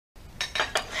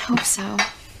hope so.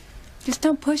 Just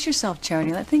don't push yourself,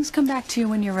 Charity. Let things come back to you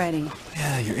when you're ready.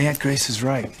 Yeah, your Aunt Grace is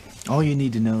right. All you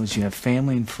need to know is you have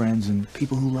family and friends and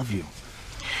people who love you.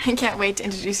 I can't wait to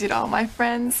introduce you to all my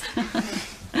friends.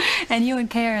 And you and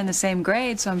Kay are in the same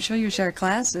grade, so I'm sure you'll share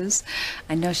classes.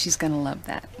 I know she's gonna love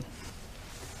that.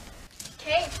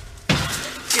 Kay,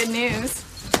 good news.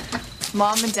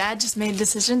 Mom and Dad just made a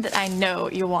decision that I know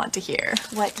you'll want to hear.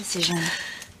 What decision?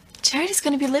 Charity's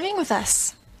gonna be living with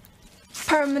us.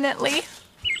 Permanently.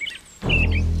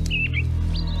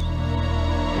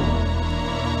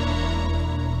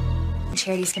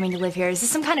 Charity's coming to live here. Is this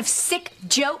some kind of sick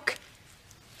joke?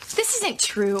 This isn't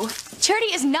true. Charity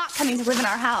is not coming to live in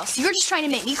our house. You're just trying to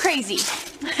make me crazy.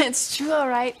 It's true, all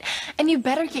right. And you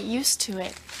better get used to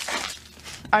it.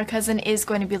 Our cousin is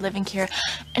going to be living here,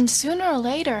 and sooner or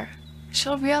later,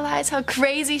 she'll realize how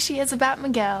crazy she is about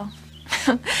Miguel.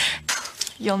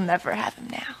 You'll never have him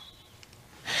now.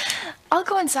 I'll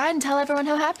go inside and tell everyone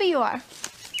how happy you are.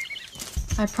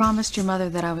 I promised your mother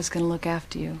that I was gonna look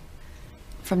after you.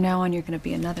 From now on, you're gonna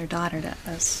be another daughter to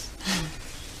us.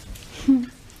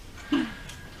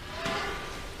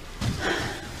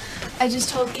 I just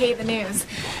told Kay the news.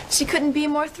 She couldn't be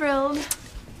more thrilled.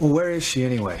 Well, where is she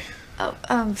anyway?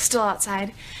 Oh, still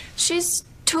outside. She's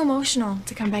too emotional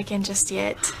to come back in just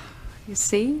yet. You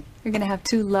see? You're gonna have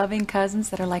two loving cousins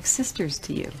that are like sisters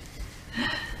to you.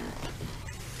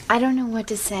 I don't know what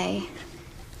to say.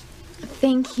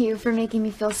 Thank you for making me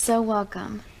feel so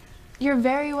welcome. You're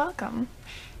very welcome.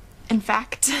 In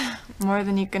fact, more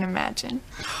than you can imagine.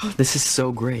 This is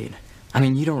so great. I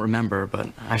mean, you don't remember, but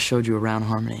I showed you around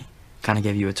Harmony. Kind of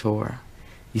gave you a tour.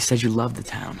 You said you loved the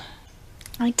town.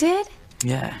 I did?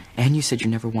 Yeah, and you said you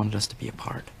never wanted us to be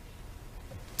apart.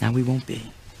 Now we won't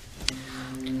be.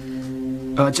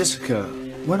 Jessica,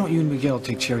 why don't you and Miguel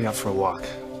take Cherry out for a walk?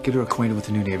 Get her acquainted with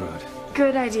the new neighborhood.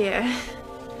 Good idea.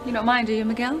 You don't mind, do you,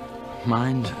 Miguel?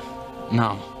 Mind?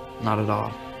 No, not at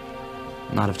all.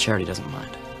 Not if Charity doesn't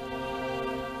mind.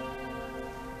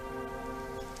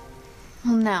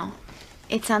 Well, no.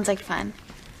 It sounds like fun.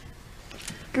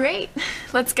 Great.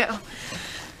 Let's go.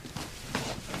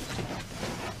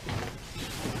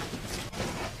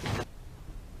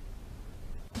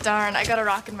 Darn, I got a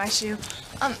rock in my shoe.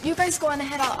 You guys go on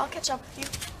ahead. I'll catch up with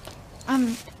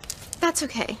you. That's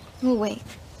okay. We'll wait.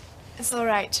 It's all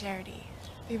right, Charity.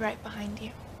 Be right behind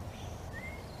you.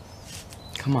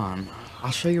 Come on,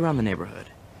 I'll show you around the neighborhood.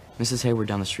 Mrs. Hayward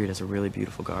down the street has a really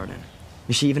beautiful garden.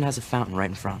 And she even has a fountain right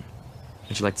in front.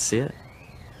 Would you like to see it?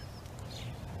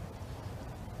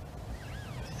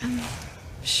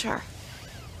 Sure.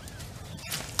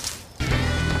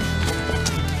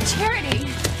 Charity,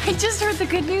 I just heard the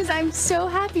good news. I'm so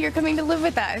happy you're coming to live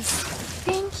with us.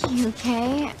 Thank you,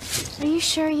 Kay. Are you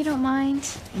sure you don't mind?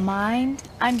 Mind?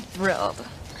 I'm thrilled.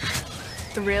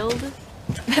 Thrilled?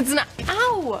 That's not...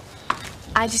 Ow!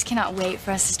 I just cannot wait for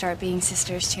us to start being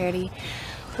sisters, Charity.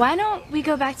 Why don't we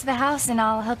go back to the house and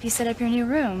I'll help you set up your new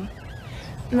room?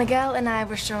 Miguel and I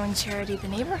were showing Charity the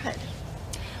neighborhood.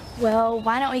 Well,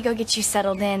 why don't we go get you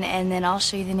settled in and then I'll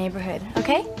show you the neighborhood,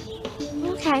 okay?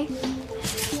 Okay.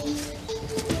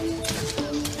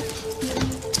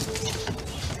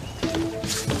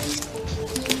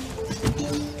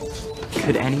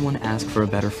 Could anyone ask for a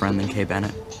better friend than Kay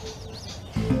Bennett?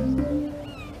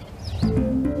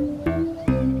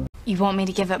 You want me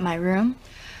to give up my room?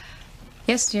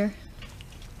 Yes, dear.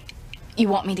 You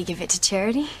want me to give it to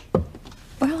Charity?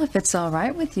 Well, if it's all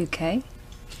right with you, Kay.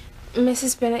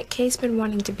 Mrs. Bennett, Kay's been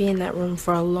wanting to be in that room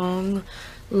for a long,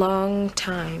 long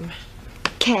time.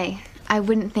 Kay, I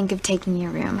wouldn't think of taking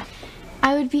your room.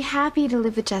 I would be happy to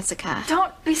live with Jessica.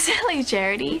 Don't be silly,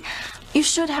 Charity. You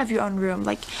should have your own room.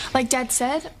 Like Dad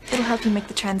said, it'll help you make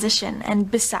the transition.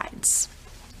 And besides,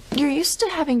 you're used to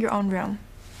having your own room.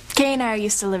 Kay and I are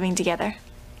used to living together.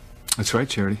 That's right,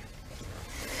 Charity.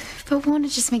 But won't it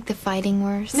just make the fighting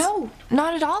worse? No,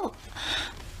 not at all.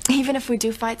 Even if we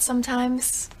do fight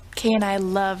sometimes, Kay and I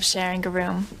love sharing a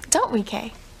room. Don't we,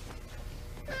 Kay?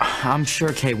 I'm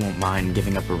sure Kay won't mind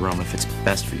giving up her room if it's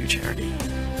best for you, Charity.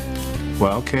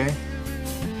 Well, okay.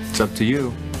 It's up to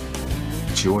you.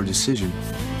 It's your decision.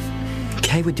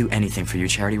 Kay would do anything for you,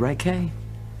 Charity, right, Kay?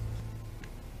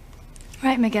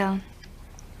 Right, Miguel.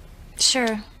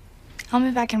 Sure. I'll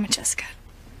move back in with Jessica.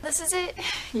 This is it.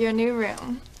 Your new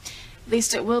room. At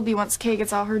least it will be once Kay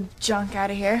gets all her junk out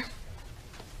of here.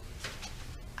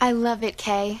 I love it,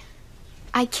 Kay.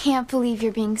 I can't believe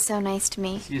you're being so nice to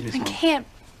me. Excuse me, I Simone. can't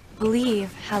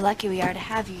believe how lucky we are to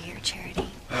have you here, Charity.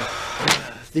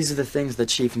 These are the things that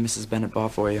Chief and Mrs. Bennett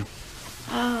bought for you.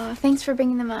 Oh, thanks for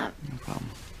bringing them up. No problem.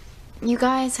 You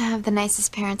guys have the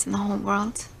nicest parents in the whole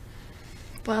world.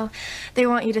 Well, they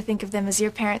want you to think of them as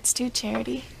your parents too,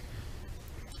 Charity.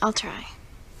 I'll try.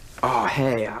 Oh,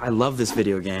 hey, I love this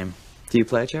video game. Do you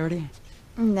play, Charity?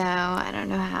 No, I don't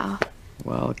know how.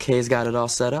 Well, Kay's got it all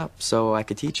set up, so I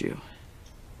could teach you.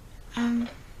 I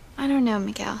don't know,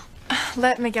 Miguel.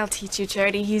 Let Miguel teach you,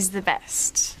 Charity. He's the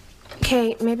best.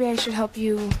 Kay, maybe I should help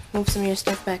you move some of your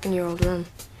stuff back in your old room.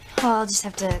 Well, I'll just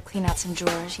have to clean out some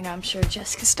drawers. You know, I'm sure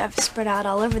Jessica's stuff is spread out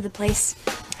all over the place.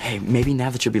 Hey, maybe now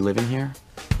that you'll be living here,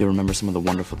 you'll remember some of the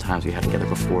wonderful times we had together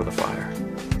before the fire.